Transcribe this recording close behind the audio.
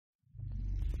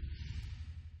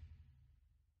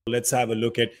Let's have a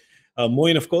look at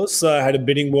Moeen, of course, had a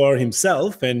bidding war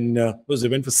himself and was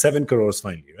went for 7 crores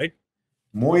finally, right?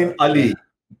 Moeen Ali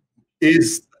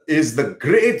is the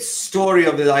great story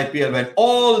of the IPL. When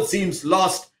all seems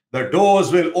lost, the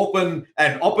doors will open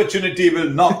and opportunity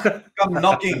will come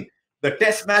knocking. The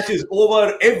test match is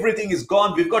over. Everything is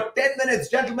gone. We've got 10 minutes,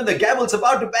 gentlemen. The gavel's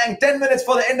about to bang. 10 minutes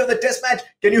for the end of the test match.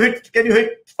 Can you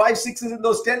hit 5 sixes in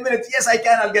those 10 minutes? Yes, I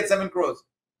can. I'll get 7 crores.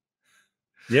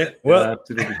 Yeah, well, yeah,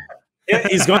 absolutely. Yeah,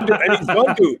 he's gone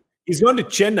to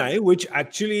Chennai, which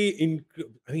actually,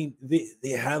 they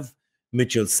have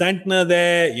Mitchell Santner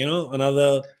there.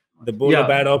 The bowler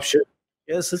bad option.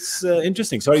 Yes, it's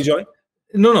interesting. Sorry, Joy.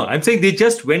 No, I'm saying they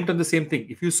just went on the same thing.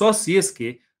 If you saw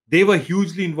CSK, they were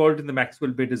hugely involved in the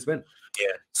Maxwell bid as well.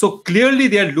 Yeah. So clearly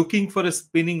they are looking for a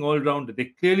spinning all-rounder.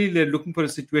 They're looking for a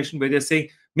situation where they're saying,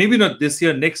 maybe not this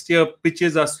year, next year,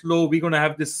 pitches are slow. We're going to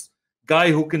have this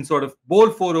guy who can sort of bowl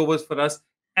 4 overs for us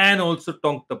and also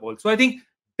tonk the ball. So I think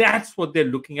that's what they're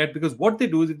looking at, because what they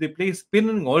do is if they play a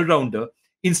spinning all-rounder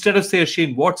instead of, say, a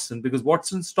Shane Watson, because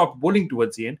Watson stopped bowling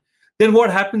towards the end, then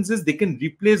what happens is they can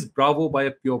replace Bravo by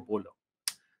a pure bowler.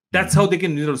 That's how they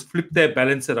can flip their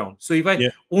balance around. So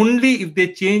if they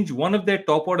change one of their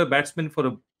top order batsmen for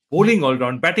a batting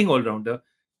all-rounder,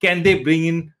 can they bring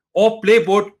in or play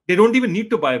both? They don't even need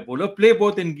to buy a bowler. Play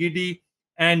both Ngidi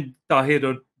and Tahir,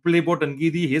 or play both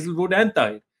Ngidi, Hazelwood and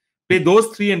Tahir. Play those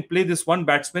 3 and play this one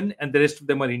batsman, and the rest of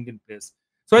them are Indian players.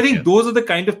 So I think those are the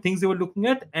kind of things they were looking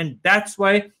at, and that's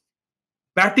why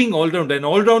batting all-rounder. An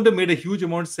all-rounder made a huge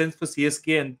amount of sense for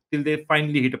CSK until they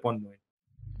finally hit upon Moeen.